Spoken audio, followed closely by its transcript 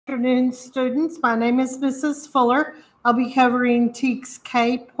afternoon, students. My name is Mrs. Fuller. I'll be covering TEKS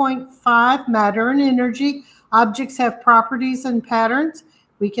K.5, Matter and Energy. Objects have properties and patterns.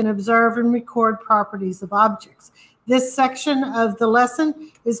 We can observe and record properties of objects. This section of the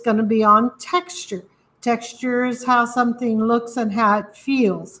lesson is going to be on texture. Texture is how something looks and how it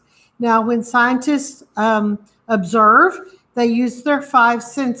feels. Now, when scientists observe, they use their five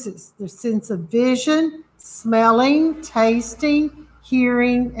senses: their sense of vision, smelling, tasting,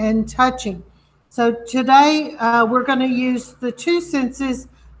 hearing, and touching. So today we're going to use the two senses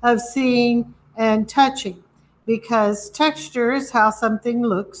of seeing and touching, because texture is how something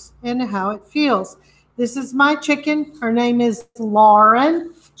looks and how it feels. This is my chicken. Her name is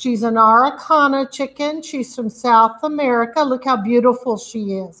Lauren. She's an Araucana chicken. She's from South America. Look how beautiful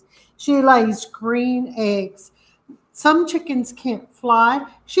she is. She lays green eggs. Some chickens can't fly.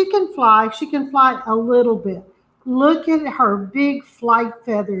 She can fly. She can fly a little bit. Look at her big flight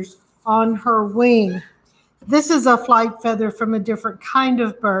feathers on her wing. This is a flight feather from a different kind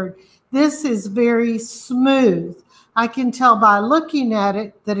of bird. This is very smooth. I can tell by looking at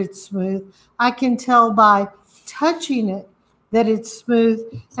it that it's smooth. I can tell by touching it that it's smooth.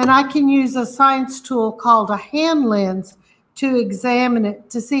 And I can use a science tool called a hand lens to examine it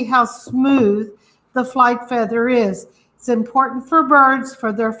to see how smooth the flight feather is. It's important for birds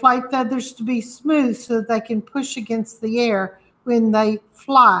for their flight feathers to be smooth so that they can push against the air when they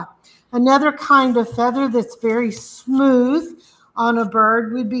fly. Another kind of feather that's very smooth on a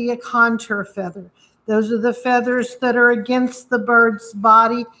bird would be a contour feather. Those are the feathers that are against the bird's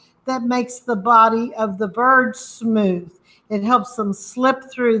body that makes the body of the bird smooth. It helps them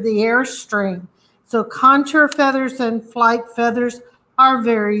slip through the airstream. So contour feathers and flight feathers are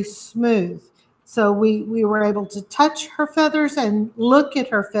very smooth. So we were able to touch her feathers and look at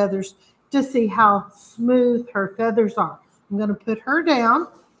her feathers to see how smooth her feathers are. I'm going to put her down.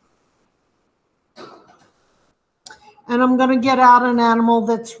 And I'm going to get out an animal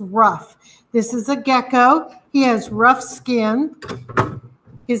that's rough. This is a gecko. He has rough skin.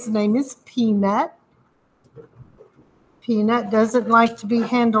 His name is Peanut. Peanut doesn't like to be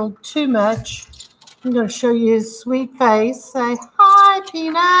handled too much. I'm going to show you his sweet face. Say, hi,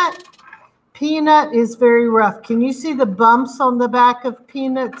 Peanut. Peanut is very rough. Can you see the bumps on the back of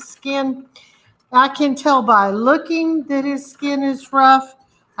Peanut's skin? I can tell by looking that his skin is rough.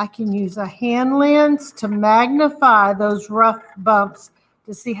 I can use a hand lens to magnify those rough bumps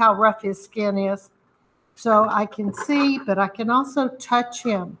to see how rough his skin is. So I can see, but I can also touch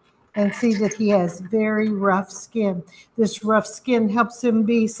him and see that he has very rough skin. This rough skin helps him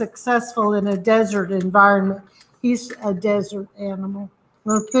be successful in a desert environment. He's a desert animal.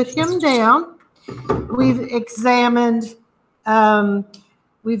 I'm going to put him down. We've examined smooth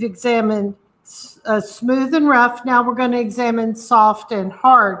and rough. Now we're going to examine soft and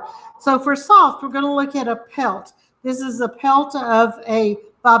hard. So for soft, we're going to look at a pelt. This is a pelt of a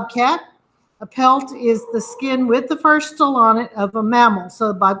bobcat. A pelt is the skin with the fur still on it of a mammal. So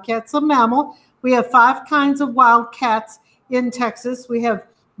a bobcat's a mammal. We have 5 kinds of wild cats in Texas. We have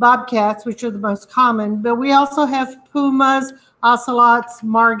bobcats, which are the most common, but we also have pumas, ocelots,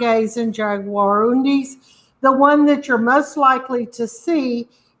 margays, and jaguarundis. The one that you're most likely to see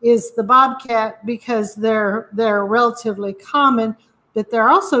is the bobcat because they're relatively common, but they're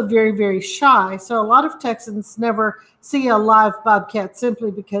also very, very shy. So a lot of Texans never see a live bobcat simply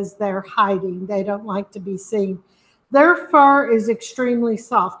because they're hiding. They don't like to be seen. Their fur is extremely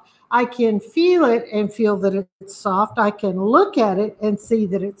soft. I can feel it and feel that it's soft. I can look at it and see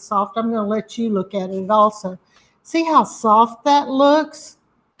that it's soft. I'm going to let you look at it also. See how soft that looks?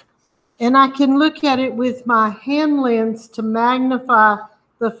 And I can look at it with my hand lens to magnify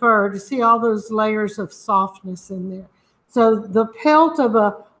the fur to see all those layers of softness in there. So the pelt of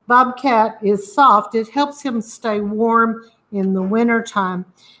a bobcat is soft. It helps him stay warm in the wintertime.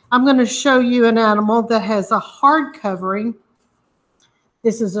 I'm going to show you an animal that has a hard covering.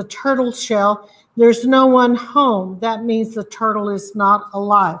 This is a turtle shell. There's no one home. That means the turtle is not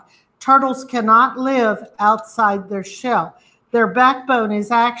alive. Turtles cannot live outside their shell. Their backbone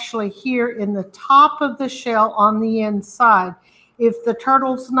is actually here in the top of the shell on the inside. If the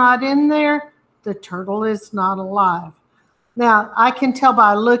turtle's not in there, the turtle is not alive. Now, I can tell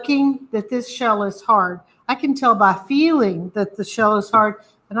by looking that this shell is hard. I can tell by feeling that the shell is hard,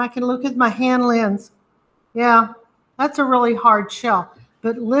 and I can look at my hand lens. Yeah, that's a really hard shell.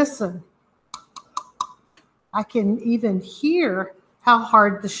 But listen, I can even hear how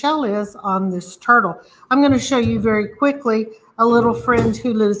hard the shell is on this turtle. I'm going to show you very quickly a little friend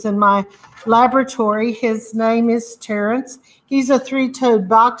who lives in my laboratory. His name is Terrence. He's a 3-toed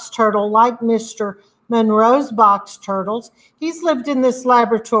box turtle like Mr. Monroe's box turtles. He's lived in this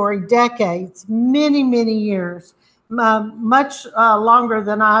laboratory decades, many, many years, much longer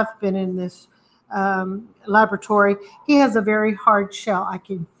than I've been in this laboratory. He has a very hard shell. I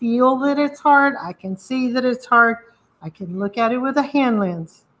can feel that it's hard. I can see that it's hard. I can look at it with a hand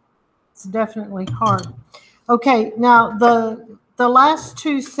lens. It's definitely hard. Okay, now the last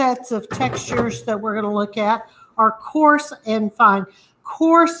two sets of textures that we're going to look at are coarse and fine.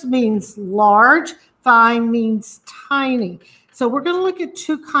 Coarse means large, fine means tiny. So we're going to look at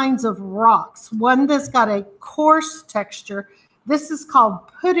two kinds of rocks. One that's got a coarse texture. This is called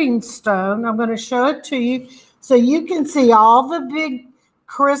pudding stone. I'm going to show it to you so you can see all the big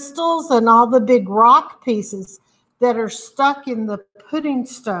crystals and all the big rock pieces that are stuck in the pudding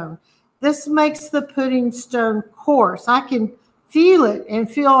stone. This makes the pudding stone coarse. I can feel it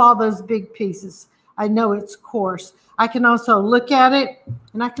and feel all those big pieces. I know it's coarse. I can also look at it,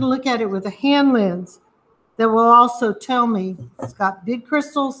 and I can look at it with a hand lens that will also tell me it's got big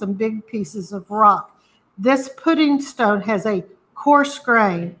crystals and big pieces of rock. This pudding stone has a coarse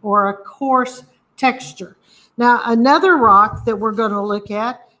grain or a coarse texture. Now, another rock that we're going to look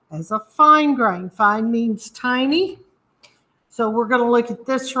at has a fine grain. Fine means tiny. So we're going to look at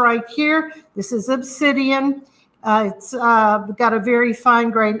this right here. This is obsidian. It's got a very fine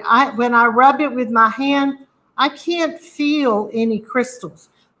grain. When I rub it with my hand, I can't feel any crystals.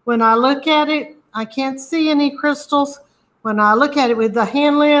 When I look at it, I can't see any crystals. When I look at it with the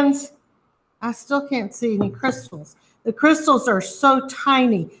hand lens, I still can't see any crystals. The crystals are so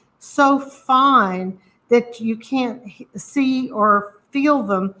tiny, so fine that you can't see or feel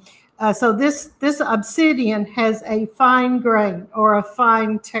them. So this obsidian has a fine grain or a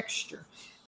fine texture.